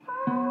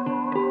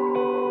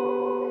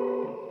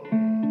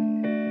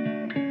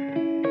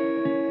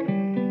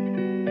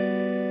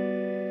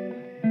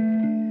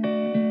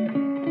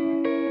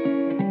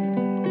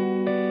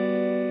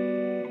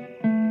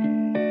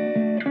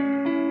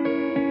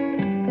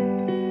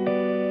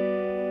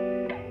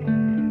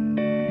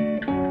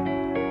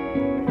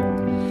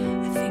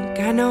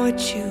I know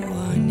what you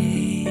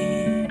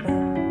wanted,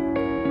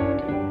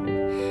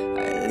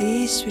 or at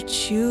least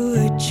what you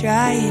were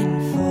trying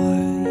for.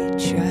 You're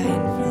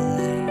trying for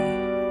life,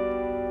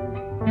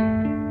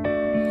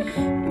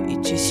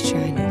 we're just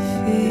trying to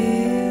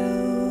feel.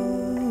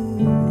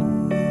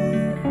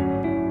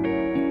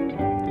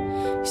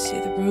 You see,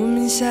 the room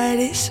inside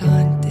is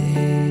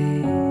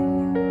haunted,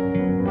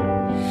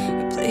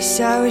 a place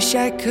I wish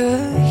I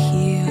could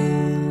heal.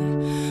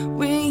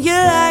 When your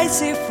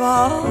lights they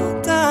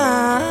fall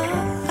down,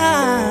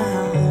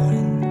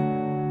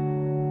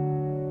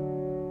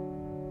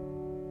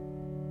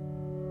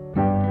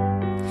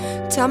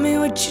 tell me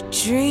what you're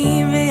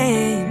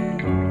dreaming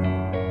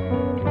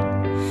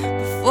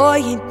before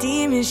your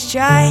demons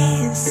try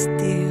and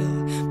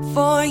steal.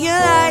 Before your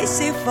lights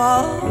they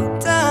fall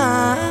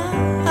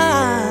down,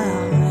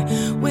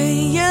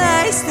 when your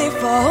lights they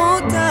fall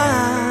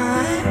down.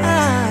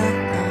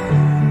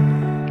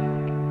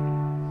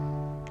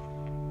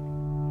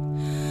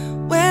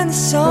 When the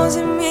songs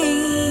in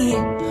me,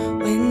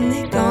 when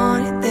they're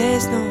gone and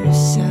there's no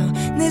sound,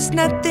 and there's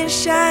nothing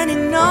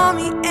shining on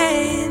me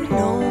and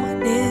no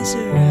one is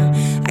around.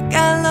 I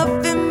got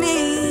love in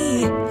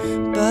me,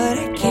 but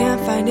I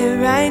can't find it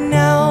right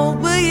now.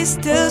 Will you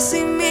still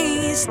see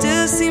me,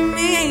 still see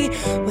me,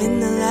 when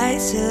the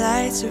lights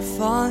are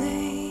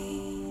falling?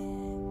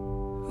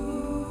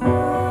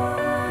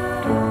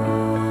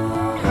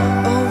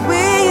 Oh,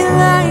 when your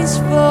lights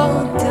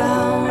fall down,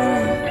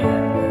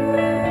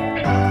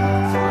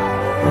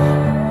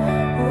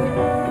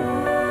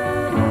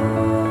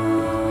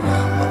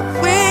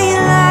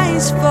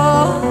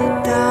 fall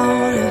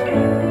down.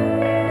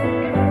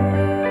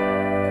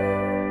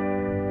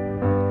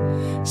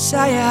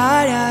 Saw your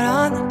heart out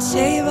on the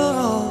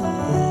table,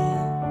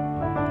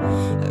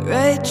 I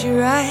read you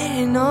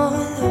writing on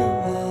the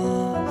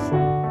walls,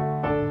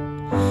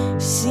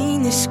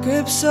 seen the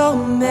script so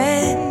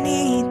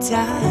many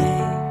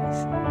times.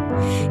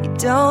 You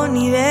don't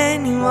need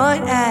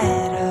anyone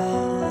at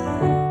all.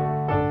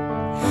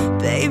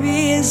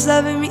 Baby, is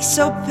loving me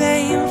so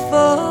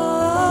painful?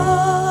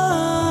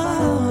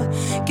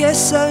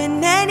 Guess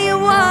loving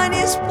anyone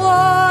is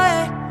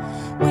war.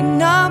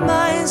 When our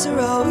minds are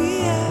all we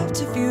have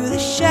to view, the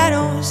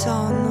shadows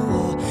on the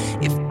wall.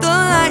 If the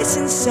lights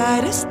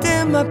inside us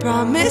dim, I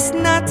promise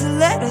not to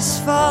let us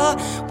fall.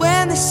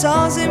 When the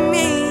songs in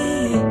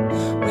me,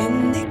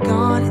 when they're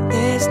gone and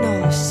there's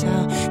no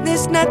sound,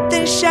 there's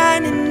nothing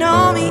shining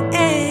on me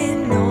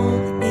and no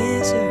one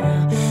is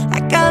around.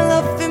 I got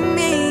love in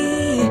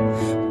me,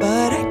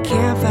 but I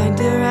can't find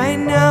it right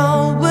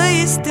now. Will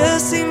you still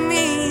see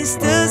me,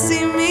 still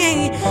see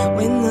me,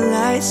 when the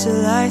lights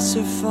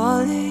are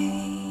falling?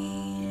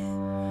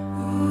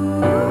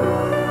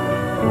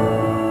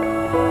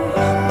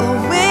 Oh,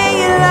 when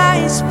your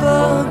lights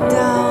fall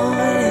down,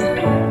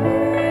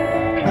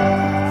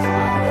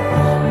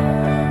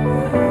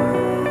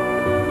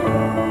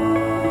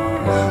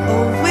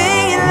 oh,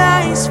 when your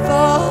lights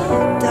fall